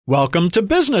Welcome to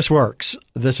Business Works.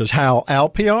 This is Hal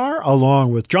Alpiar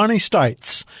along with Johnny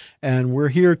Stites, and we're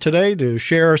here today to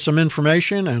share some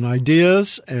information and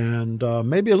ideas and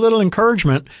maybe a little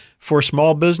encouragement for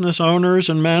small business owners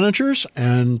and managers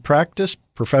and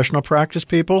professional practice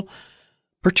people,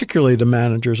 particularly the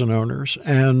managers and owners.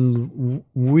 And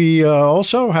we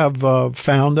also have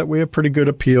found that we have pretty good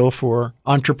appeal for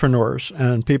entrepreneurs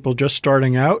and people just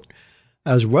starting out,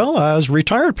 as well as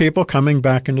retired people coming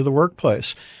back into the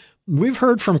workplace. We've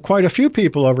heard from quite a few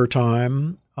people over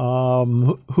time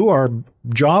who are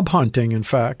job hunting, in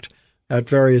fact, at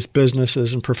various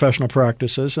businesses and professional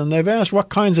practices, and they've asked what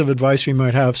kinds of advice we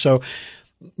might have. So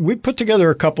we put together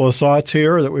a couple of thoughts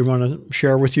here that we want to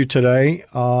share with you today.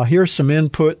 Here's some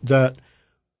input that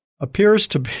appears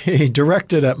to be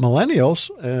directed at millennials,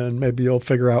 and maybe you'll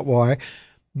figure out why,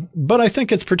 but I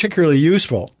think it's particularly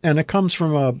useful, and it comes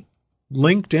from a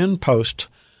LinkedIn post.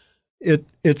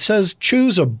 It says,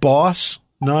 choose a boss,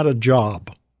 not a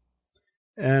job.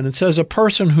 And it says, a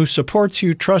person who supports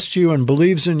you, trusts you, and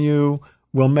believes in you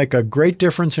will make a great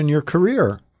difference in your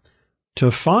career. To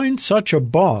find such a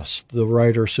boss, the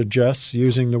writer suggests,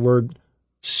 using the word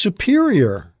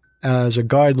superior as a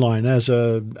guideline, as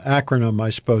an acronym, I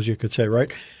suppose you could say,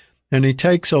 right? And he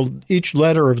takes each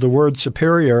letter of the word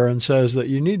superior and says that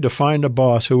you need to find a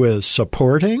boss who is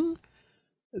supporting,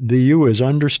 the U is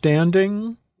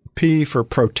understanding, P for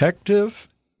protective,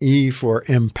 E for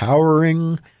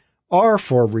empowering, R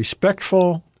for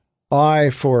respectful, I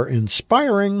for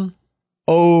inspiring,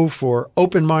 O for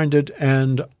open-minded,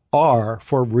 and R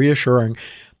for reassuring.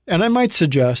 And I might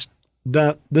suggest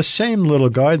that the same little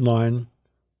guideline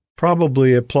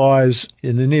probably applies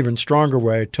in an even stronger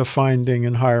way to finding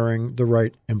and hiring the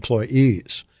right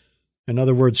employees. In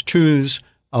other words, choose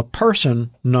a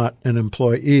person, not an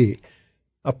employee.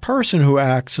 A person who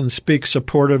acts and speaks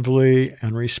supportively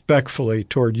and respectfully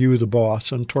toward you, the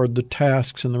boss, and toward the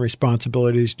tasks and the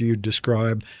responsibilities you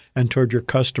describe, and toward your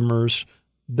customers,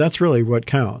 that's really what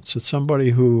counts. It's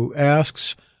somebody who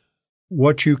asks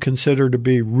what you consider to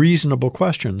be reasonable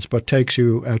questions, but takes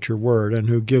you at your word, and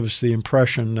who gives the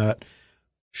impression that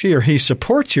she or he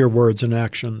supports your words and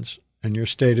actions and your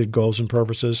stated goals and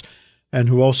purposes, and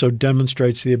who also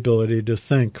demonstrates the ability to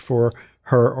think for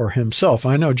her or himself.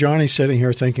 I know Johnny's sitting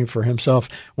here thinking for himself,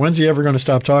 when's he ever going to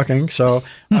stop talking? So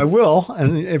I will.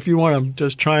 And if you want to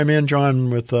just chime in, John,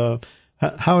 with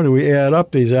how do we add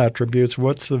up these attributes?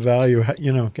 What's the value?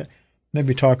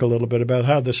 Maybe talk a little bit about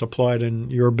how this applied in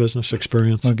your business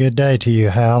experience. Well, good day to you,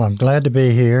 Hal. I'm glad to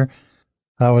be here.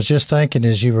 I was just thinking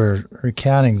as you were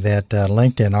recounting that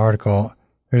LinkedIn article,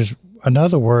 there's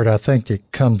another word I think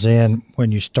that comes in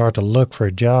when you start to look for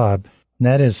a job, and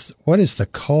that is, what is the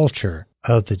culture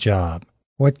of the job?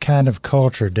 What kind of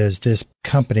culture does this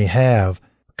company have?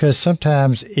 Because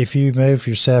sometimes if you move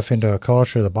yourself into a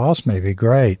culture, the boss may be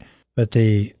great, but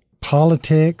the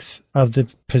politics of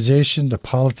the position, the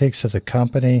politics of the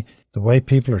company, the way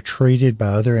people are treated by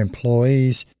other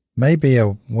employees may be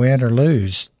a win or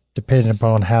lose depending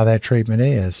upon how that treatment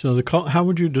is. So how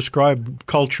would you describe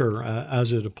culture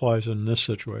as it applies in this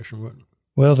situation?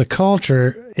 Well, the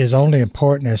culture is only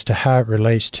important as to how it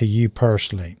relates to you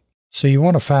personally. So you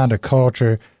want to find a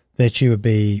culture that you would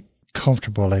be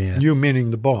comfortable in. You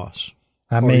meaning the boss?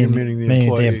 Meaning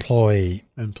the employee.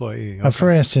 Okay.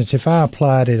 For instance, if I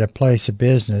applied at a place of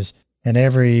business and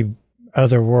every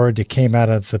other word that came out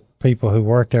of the people who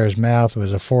worked there's mouth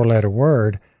was a four-letter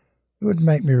word, it would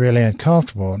make me really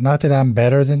uncomfortable. Not that I'm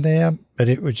better than them, but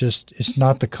it's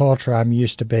not the culture I'm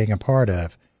used to being a part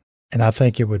of. And I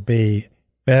think it would be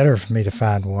better for me to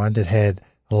find one that had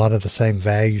a lot of the same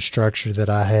value structure that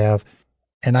I have.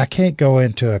 And I can't go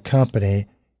into a company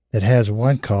that has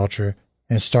one culture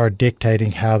and start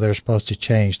dictating how they're supposed to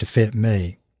change to fit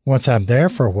me. Once I'm there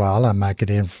for a while, I might get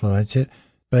influence it,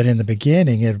 but in the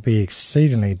beginning, it would be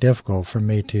exceedingly difficult for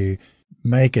me to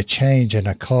make a change in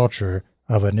a culture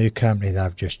of a new company that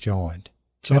I've just joined.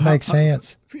 So that makes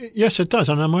sense? Yes, it does.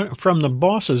 And from the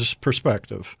boss's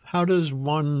perspective, how does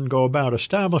one go about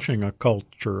establishing a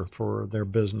culture for their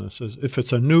business? If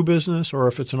it's a new business or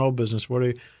if it's an old business,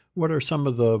 what are some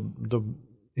of the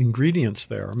ingredients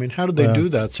there? I mean, how do they do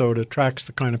that so it attracts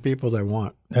the kind of people they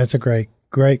want? That's a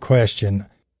great question.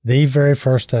 The very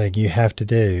first thing you have to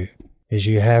do is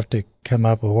you have to come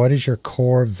up with what is your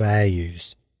core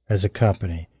values as a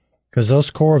company, because those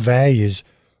core values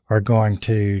are going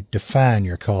to define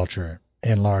your culture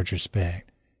in large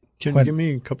respect. Can you give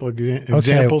me a couple of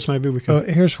examples? Maybe we can. Well,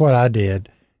 here's what I did,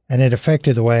 and it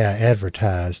affected the way I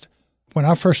advertised. When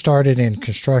I first started in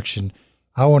construction,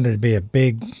 I wanted to be a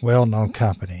big, well-known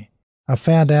company. I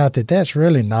found out that that's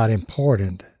really not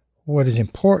important. What is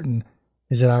important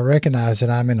is that I recognize that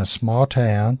I'm in a small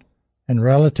town, and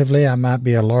relatively I might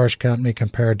be a large company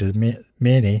compared to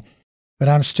many, but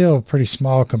I'm still pretty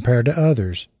small compared to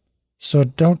others. So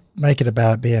don't make it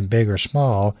about being big or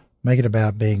small, make it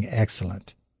about being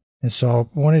excellent. And so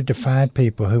I wanted to find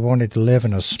people who wanted to live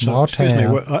in a small town.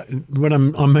 Excuse me, what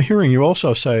I'm hearing you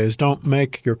also say is don't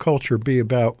make your culture be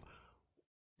about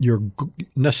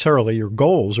necessarily your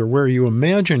goals or where you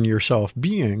imagine yourself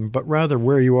being, but rather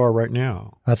where you are right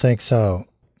now. I think so.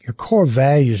 Your core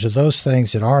values are those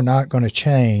things that are not going to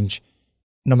change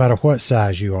no matter what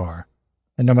size you are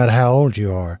and no matter how old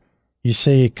you are. You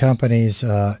see companies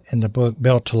in the book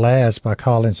Built to Last by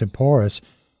Collins and Porras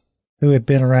who have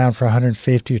been around for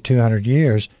 150 or 200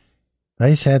 years.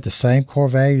 They've had the same core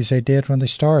values they did when they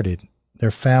started.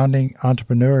 Their founding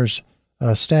entrepreneurs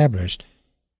established.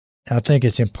 I think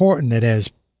it's important that as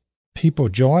people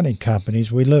joining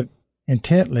companies, we look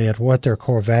intently at what their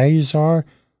core values are,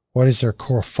 what is their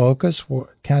core focus, what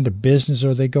kind of business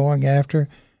are they going after.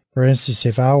 For instance,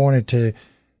 if I wanted to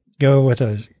go with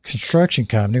a construction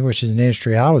company, which is an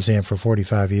industry I was in for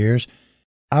 45 years,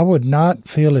 I would not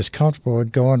feel as comfortable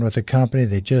with going with a company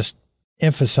that just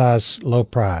emphasized low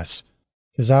price,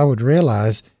 because I would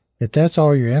realize that that's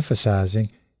all you're emphasizing,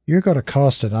 you're going to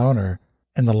cost an owner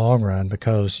in the long run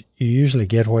because you usually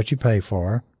get what you pay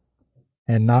for,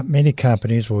 and not many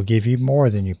companies will give you more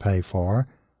than you pay for.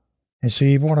 And so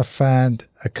you want to find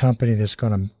a company that's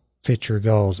going to fit your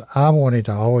goals. I wanted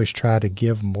to always try to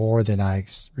give more than I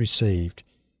received.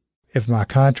 If my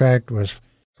contract was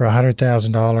for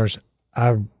 $100,000,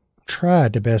 I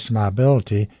tried the best of my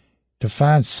ability to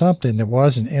find something that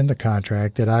wasn't in the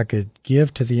contract that I could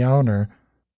give to the owner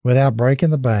without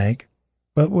breaking the bank,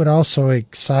 but would also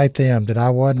excite them that I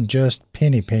wasn't just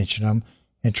penny pinching them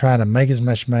and trying to make as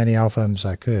much money off of them as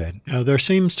I could. There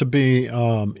seems to be,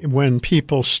 when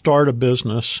people start a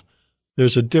business,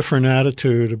 there's a different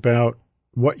attitude about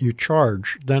what you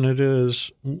charge than it is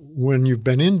when you've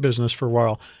been in business for a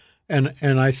while.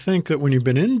 And I think that when you've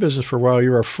been in business for a while,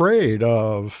 you're afraid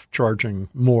of charging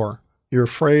more. You're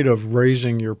afraid of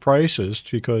raising your prices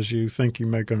because you think you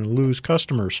may going to lose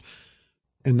customers.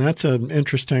 And that's an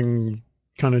interesting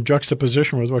kind of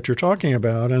juxtaposition with what you're talking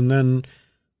about. And then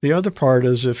the other part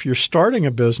is if you're starting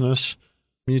a business,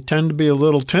 you tend to be a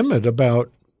little timid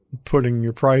about putting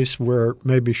your price where it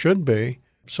maybe should be.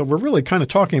 So we're really kind of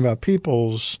talking about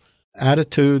people's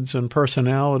attitudes and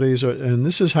personalities, and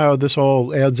this is how this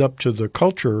all adds up to the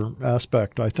culture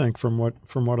aspect, I think, from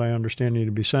what I understand you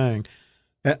to be saying.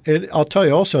 I'll tell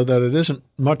you also that it isn't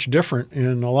much different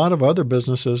in a lot of other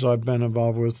businesses I've been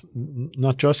involved with,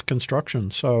 not just construction.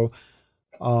 So,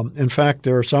 in fact,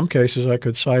 there are some cases I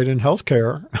could cite in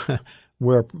healthcare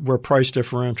where price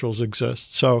differentials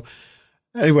exist. So,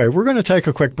 anyway, we're going to take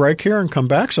a quick break here and come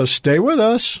back, so stay with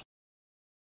us.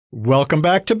 Welcome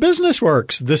back to Business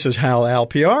Works. This is Hal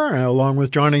Alpiar, and along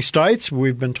with Johnny Stites.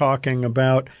 We've been talking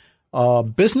about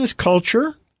business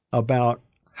culture, about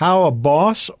how a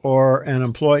boss or an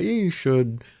employee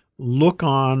should look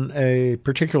on a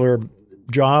particular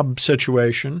job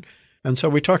situation. And so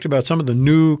we talked about some of the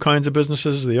new kinds of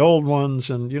businesses, the old ones,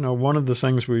 and one of the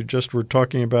things we just were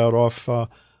talking about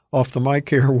off the mic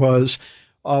here was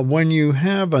when you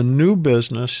have a new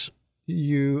business,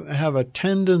 you have a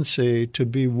tendency to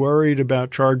be worried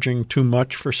about charging too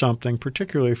much for something,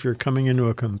 particularly if you're coming into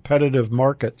a competitive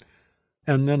market.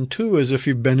 And then, two, is if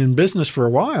you've been in business for a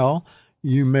while,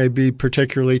 you may be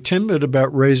particularly timid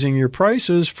about raising your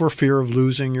prices for fear of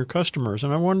losing your customers.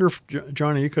 And I wonder if,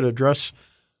 Johnny, you could address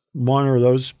one or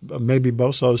those, maybe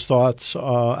both those thoughts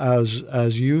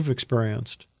as you've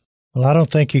experienced. Well, I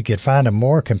don't think you could find a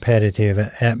more competitive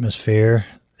atmosphere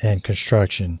than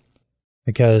construction,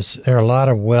 because there are a lot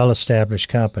of well-established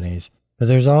companies, but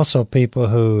there's also people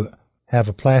who have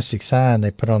a plastic sign they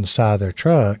put on the side of their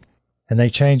truck, and they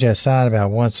change that sign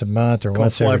about once a month or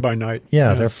once every... fly-by-night.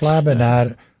 Yeah, they're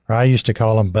fly-by-night, or I used to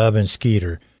call them Bub and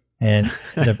Skeeter. And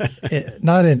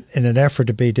not in an effort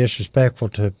to be disrespectful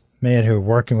to men who are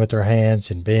working with their hands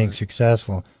and being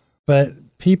successful, but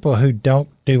people who don't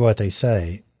do what they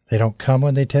say. They don't come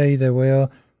when they tell you they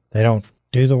will. They don't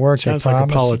do the work they promise to do. Sounds like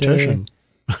a politician.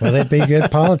 Well, they'd be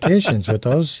good politicians with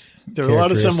those. There are a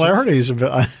lot of similarities.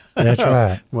 That's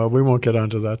right. Well, we won't get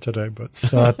onto that today, but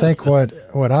so I think what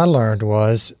I learned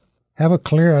was have a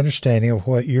clear understanding of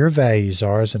what your values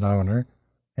are as an owner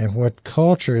and what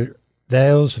culture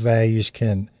those values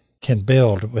can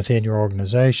build within your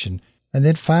organization, and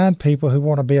then find people who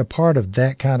want to be a part of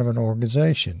that kind of an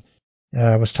organization.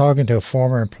 I was talking to a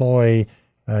former employee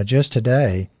just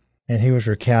today, and he was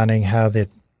recounting how that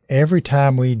every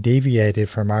time we deviated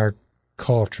from our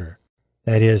culture,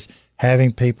 that is,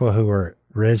 having people who are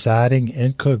residing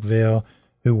in Cookeville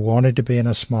who wanted to be in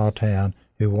a small town,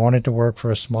 who wanted to work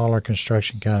for a smaller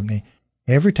construction company.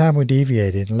 Every time we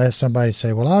deviated and let somebody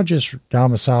say, well, I'll just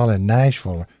domicile in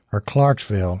Nashville or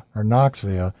Clarksville or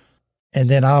Knoxville, and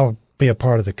then I'll be a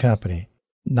part of the company.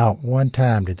 Not one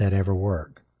time did that ever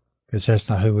work, because that's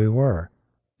not who we were.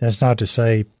 That's not to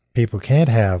say people can't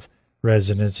have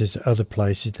residences other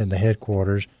places than the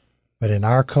headquarters, but in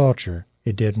our culture,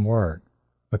 it didn't work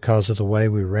because of the way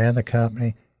we ran the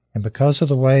company and because of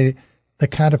the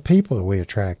kind of people that we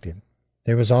attracted.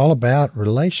 It was all about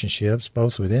relationships,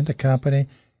 both within the company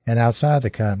and outside the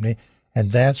company,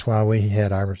 and that's why we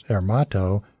had our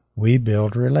motto, we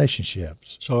build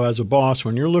relationships. So as a boss,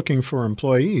 when you're looking for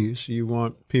employees, you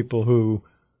want people who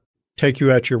take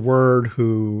you at your word,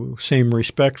 who seem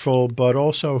respectful, but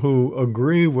also who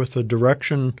agree with the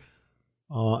direction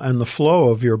and the flow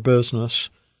of your business,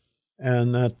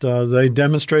 and that they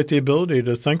demonstrate the ability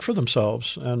to think for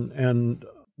themselves. And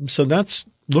so that's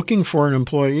looking for an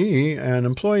employee, and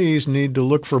employees need to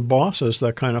look for bosses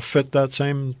that kind of fit that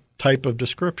same type of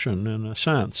description in a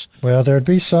sense. Well, there'd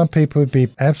be some people who'd be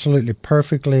absolutely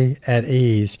perfectly at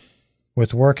ease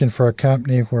with working for a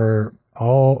company where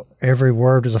every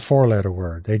word was a four-letter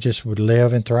word. They just would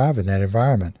live and thrive in that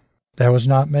environment. That was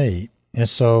not me. And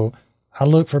so I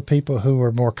look for people who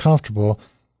were more comfortable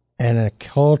and a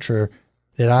culture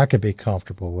that I could be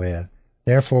comfortable with.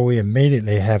 Therefore, we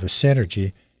immediately have a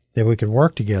synergy that we could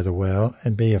work together well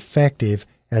and be effective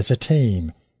as a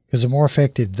team. Because the more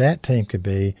effective that team could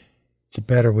be, the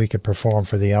better we could perform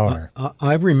for the owner.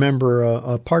 I remember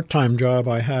a part-time job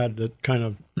I had that kind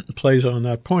of plays on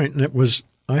that point, and it was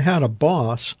I had a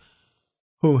boss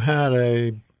who had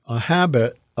a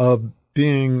habit of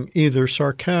being either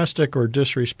sarcastic or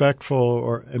disrespectful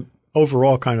or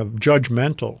overall kind of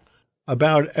judgmental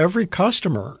about every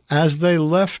customer. As they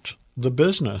left the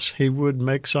business, he would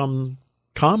make some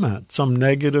comment, some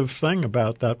negative thing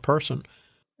about that person.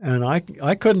 And I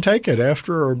couldn't take it.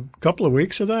 After a couple of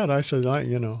weeks of that, I said,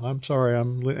 I'm sorry.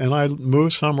 And I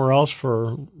moved somewhere else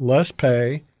for less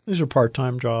pay. These are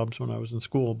part-time jobs when I was in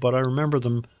school, but I remember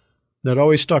them. That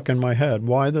always stuck in my head,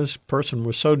 why this person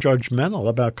was so judgmental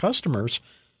about customers.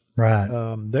 Right.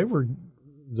 They were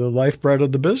the lifeblood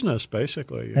of the business,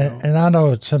 basically. And I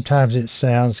know sometimes it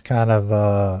sounds kind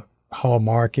of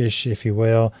hallmarkish, if you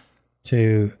will,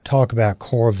 to talk about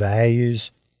core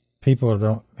values.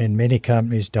 People in many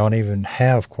companies don't even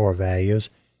have core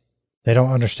values. They don't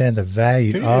understand the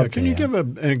value of them. Can you give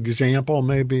an example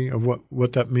maybe of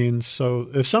what that means? So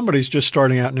if somebody's just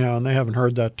starting out now and they haven't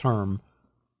heard that term.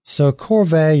 So core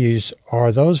values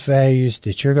are those values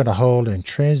that you're going to hold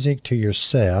intrinsic to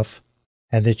yourself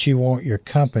and that you want your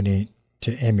company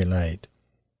to emulate.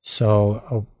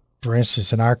 So, for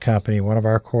instance, in our company, one of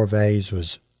our core values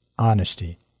was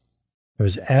honesty. There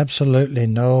was absolutely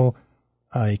no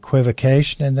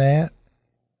equivocation in that.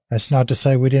 That's not to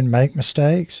say we didn't make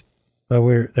mistakes, but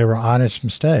there were honest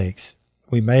mistakes.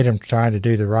 We made them trying to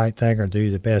do the right thing or do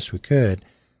the best we could,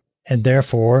 and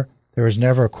therefore there was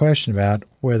never a question about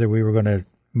whether we were going to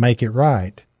make it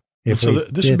right. This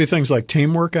would be things like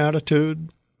teamwork attitude,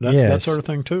 that sort of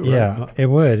thing too, right? Yeah, it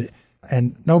would.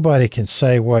 And nobody can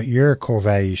say what your core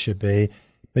value should be,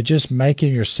 but just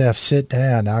making yourself sit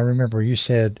down. I remember you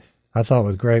said, I thought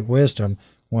with great wisdom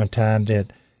one time,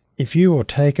 that if you will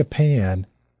take a pen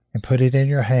and put it in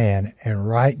your hand and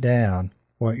write down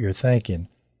what you're thinking,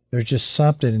 there's just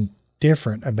something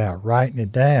different about writing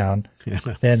it down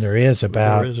than there is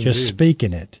about just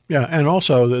speaking it. Yeah, and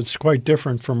also it's quite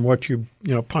different from what you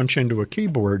punch into a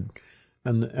keyboard,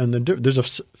 and there's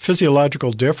a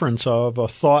physiological difference of a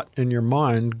thought in your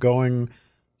mind going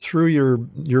through your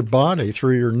body,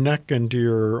 through your neck, into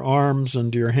your arms,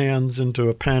 into your hands, into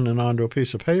a pen and onto a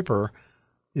piece of paper.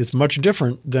 It's much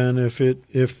different than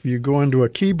if you go into a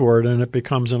keyboard and it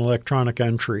becomes an electronic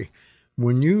entry.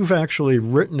 When you've actually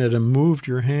written it and moved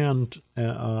your hand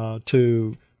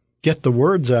to get the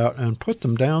words out and put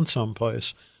them down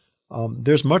someplace,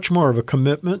 there's much more of a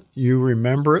commitment. You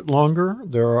remember it longer.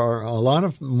 There are a lot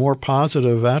of more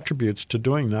positive attributes to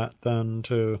doing that than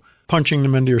to punching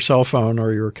them into your cell phone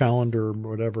or your calendar or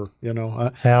whatever.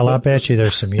 Hal, I bet you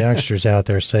there's some youngsters out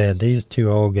there saying these two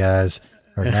old guys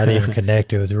are not even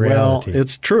connected with reality. Well,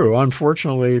 it's true.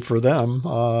 Unfortunately for them,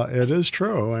 it is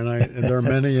true. And there are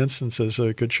many instances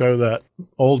that could show that,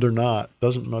 old or not,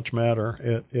 doesn't much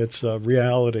matter. It's a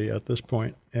reality at this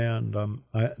point. And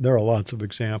there are lots of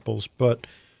examples. But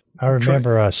I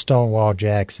remember Stonewall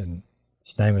Jackson.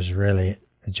 His name was really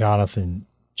Jonathan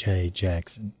J.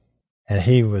 Jackson. And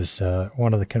he was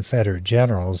one of the Confederate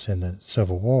generals in the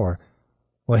Civil War.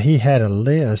 Well, he had a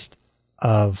list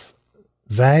of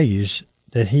values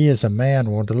that he as a man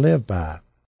wanted to live by.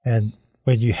 And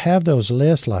when you have those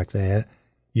lists like that,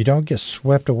 you don't get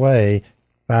swept away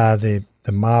by the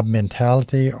mob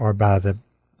mentality or by the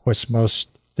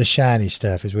shiny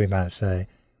stuff, as we might say.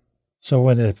 So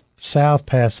when the South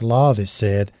passed a law that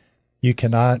said you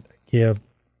cannot give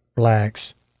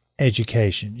blacks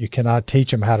education, you cannot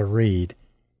teach them how to read,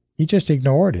 he just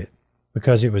ignored it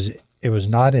because it was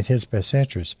not in his best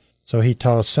interest. So he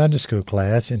taught Sunday school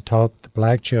class and taught the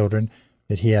black children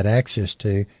that he had access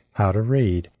to how to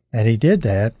read. And he did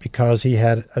that because he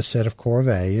had a set of core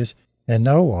values, and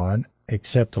no one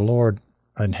except the Lord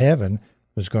in heaven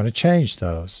was going to change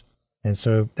those. And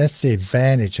so that's the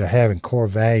advantage of having core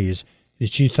values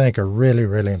that you think are really,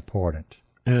 really important.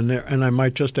 And I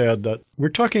might just add that we're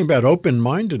talking about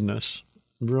open-mindedness,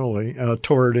 really,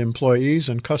 toward employees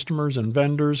and customers and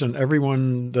vendors and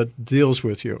everyone that deals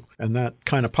with you. And that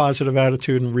kind of positive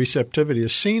attitude and receptivity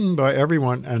is seen by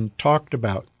everyone and talked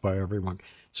about by everyone.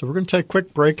 So we're going to take a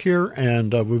quick break here,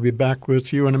 and we'll be back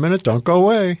with you in a minute. Don't go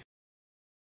away.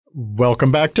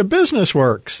 Welcome back to Business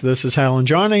Works. This is Hal and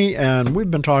Johnny, and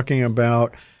we've been talking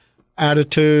about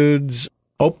attitudes,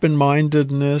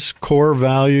 open-mindedness, core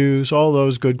values, all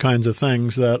those good kinds of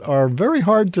things that are very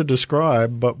hard to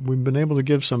describe, but we've been able to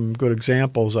give some good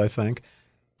examples, I think.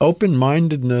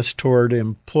 Open-mindedness toward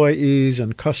employees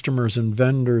and customers and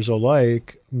vendors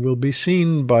alike will be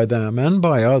seen by them and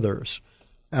by others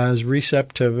as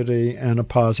receptivity and a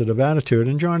positive attitude.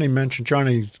 And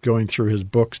Johnny's going through his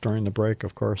books during the break,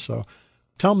 of course. So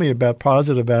tell me about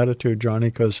positive attitude, Johnny,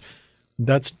 because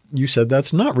you said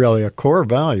that's not really a core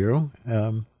value.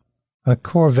 A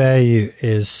core value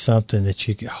is something that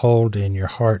you can hold in your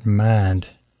heart and mind.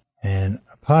 And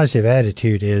a positive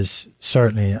attitude is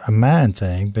certainly a mind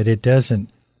thing, but it doesn't.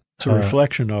 It's a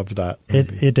reflection of that.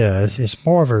 It does. It's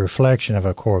more of a reflection of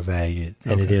a core value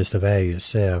than it is the value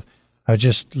itself. I was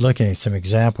just looking at some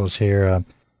examples here.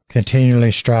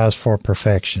 Continually strives for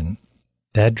perfection.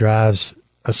 That drives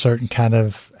a certain kind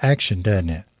of action,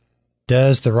 doesn't it?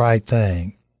 Does the right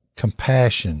thing.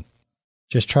 Compassion.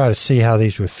 Just try to see how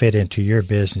these would fit into your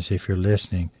business if you're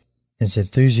listening. Is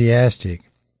enthusiastic.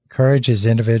 Encourages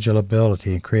individual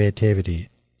ability and creativity.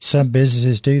 Some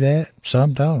businesses do that,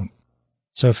 some don't.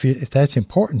 So if that's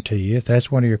important to you, if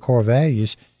that's one of your core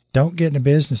values, don't get in a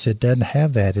business that doesn't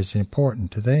have that as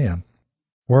important to them.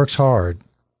 Works hard.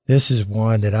 This is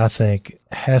one that I think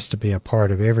has to be a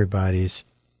part of everybody's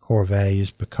core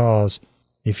values, because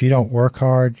if you don't work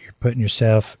hard, you're putting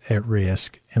yourself at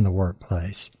risk in the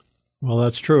workplace. Well,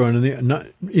 that's true.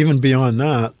 And even beyond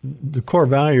that, the core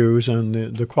values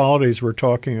and the qualities we're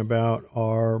talking about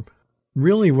are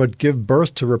really what give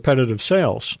birth to repetitive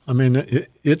sales. I mean,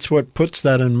 it's what puts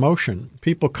that in motion.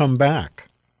 People come back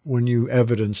when you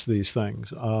evidence these things.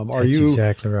 That's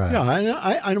exactly right.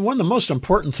 Yeah, and one of the most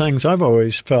important things I've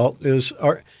always felt is,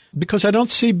 because I don't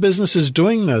see businesses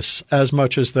doing this as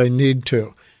much as they need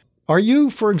to. Are you,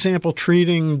 for example,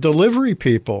 treating delivery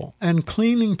people and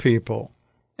cleaning people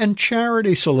and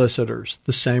charity solicitors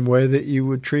the same way that you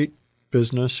would treat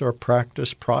business or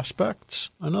practice prospects?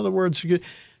 In other words, are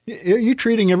you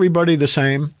treating everybody the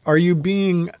same? Are you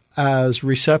being as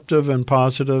receptive and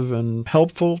positive and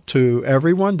helpful to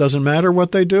everyone? Doesn't matter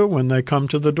what they do when they come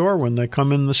to the door, when they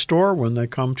come in the store, when they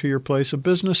come to your place of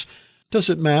business. Does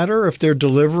it matter if they're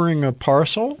delivering a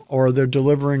parcel or they're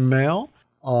delivering mail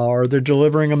or they're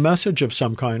delivering a message of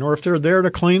some kind, or if they're there to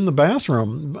clean the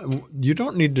bathroom? You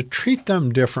don't need to treat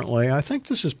them differently. I think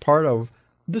this is part of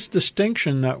this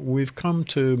distinction that we've come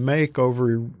to make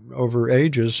over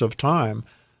ages of time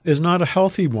is not a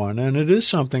healthy one, and it is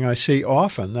something I see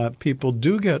often, that people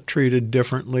do get treated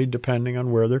differently depending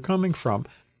on where they're coming from.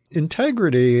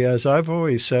 Integrity, as I've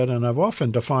always said and I've often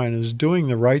defined, is doing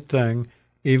the right thing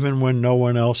even when no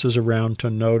one else is around to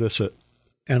notice it.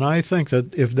 And I think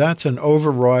that if that's an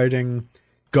overriding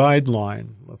guideline,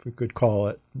 if we could call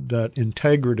it, that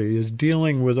integrity is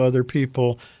dealing with other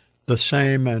people the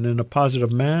same and in a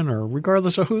positive manner,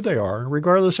 regardless of who they are,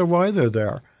 regardless of why they're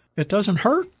there, it doesn't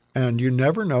hurt. And you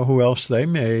never know who else they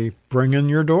may bring in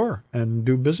your door and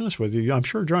do business with you. I'm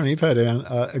sure, Johnny, you've had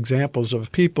examples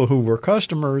of people who were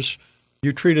customers.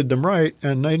 You treated them right,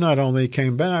 and they not only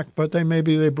came back, but they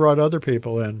brought other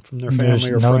people in from their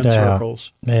family or friend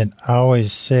circles. And I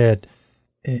always said,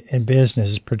 in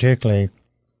business particularly,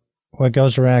 what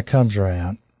goes around comes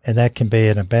around, and that can be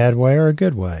in a bad way or a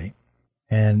good way.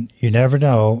 And you never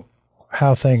know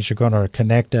how things are going to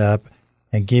connect up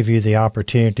and give you the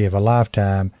opportunity of a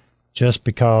lifetime just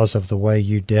because of the way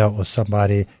you dealt with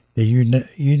somebody that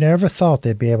you never thought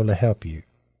they'd be able to help you,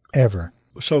 ever.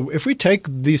 So if we take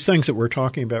these things that we're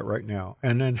talking about right now,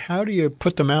 and then how do you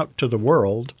put them out to the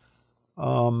world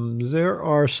There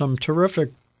are some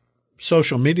terrific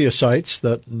social media sites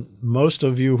that most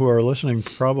of you who are listening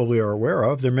probably are aware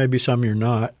of. There may be some you're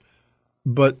not.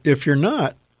 But if you're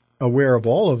not aware of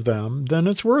all of them, then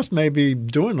it's worth maybe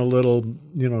doing a little,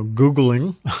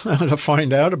 Googling to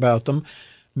find out about them,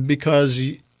 because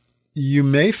you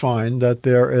may find that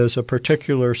there is a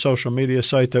particular social media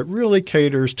site that really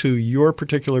caters to your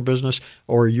particular business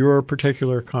or your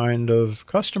particular kind of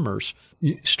customers.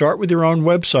 You start with your own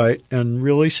website and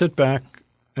really sit back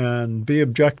and be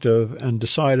objective and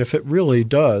decide if it really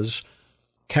does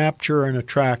capture and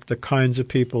attract the kinds of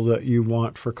people that you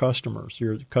want for customers,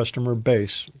 your customer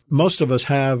base. Most of us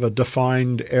have a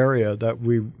defined area that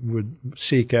we would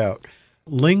seek out.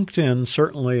 LinkedIn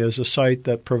certainly is a site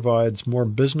that provides more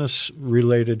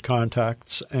business-related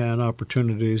contacts and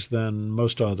opportunities than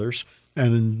most others,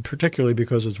 and particularly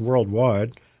because it's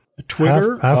worldwide.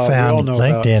 Twitter, I found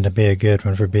LinkedIn to be a good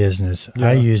one for business. Yeah.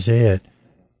 I use it,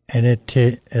 and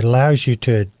it allows you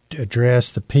to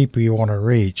address the people you want to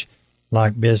reach,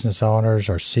 like business owners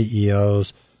or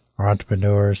CEOs or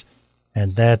entrepreneurs,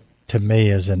 and that, to me,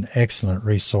 is an excellent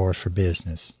resource for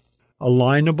business.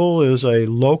 Alignable is a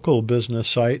local business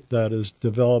site that is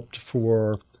developed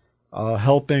for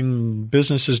helping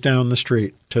businesses down the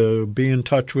street to be in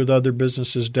touch with other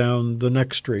businesses down the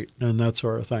next street and that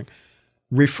sort of thing.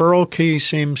 Referral Key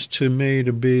seems to me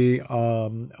to be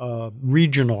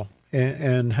regional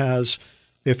and has,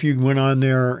 if you went on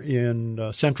there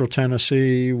in central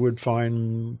Tennessee, you would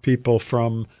find people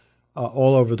from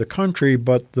all over the country,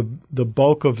 but the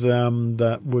bulk of them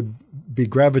that would be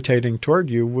gravitating toward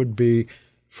you would be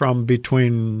from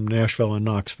between Nashville and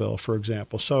Knoxville, for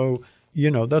example. So,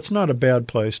 that's not a bad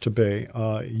place to be.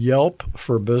 Yelp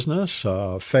for business,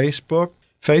 Facebook.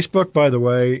 Facebook, by the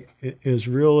way, is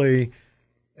really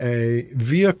a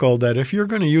vehicle that if you're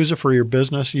going to use it for your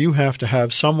business, you have to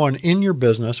have someone in your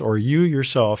business, or you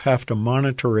yourself have to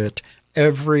monitor it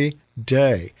every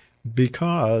day,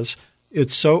 because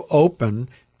it's so open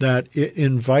that it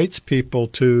invites people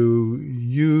to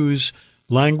use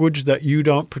language that you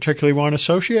don't particularly want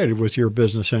associated with your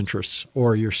business interests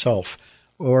or yourself.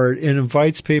 Or it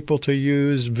invites people to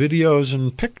use videos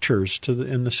and pictures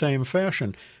in the same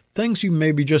fashion. Things you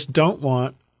maybe just don't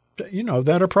want,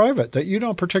 that are private, that you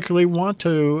don't particularly want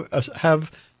to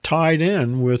have tied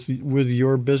in with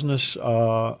your business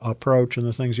approach and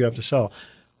the things you have to sell.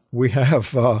 We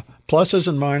have pluses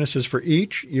and minuses for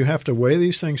each. You have to weigh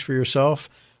these things for yourself.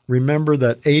 Remember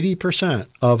that 80%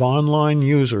 of online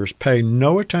users pay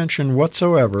no attention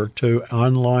whatsoever to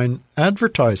online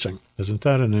advertising. Isn't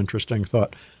that an interesting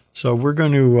thought? So we're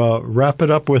going to wrap it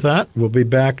up with that. We'll be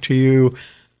back to you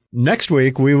next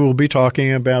week. We will be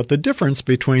talking about the difference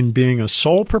between being a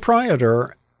sole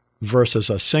proprietor versus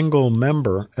a single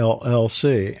member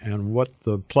LLC and what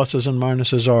the pluses and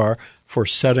minuses are for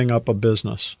setting up a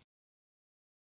business.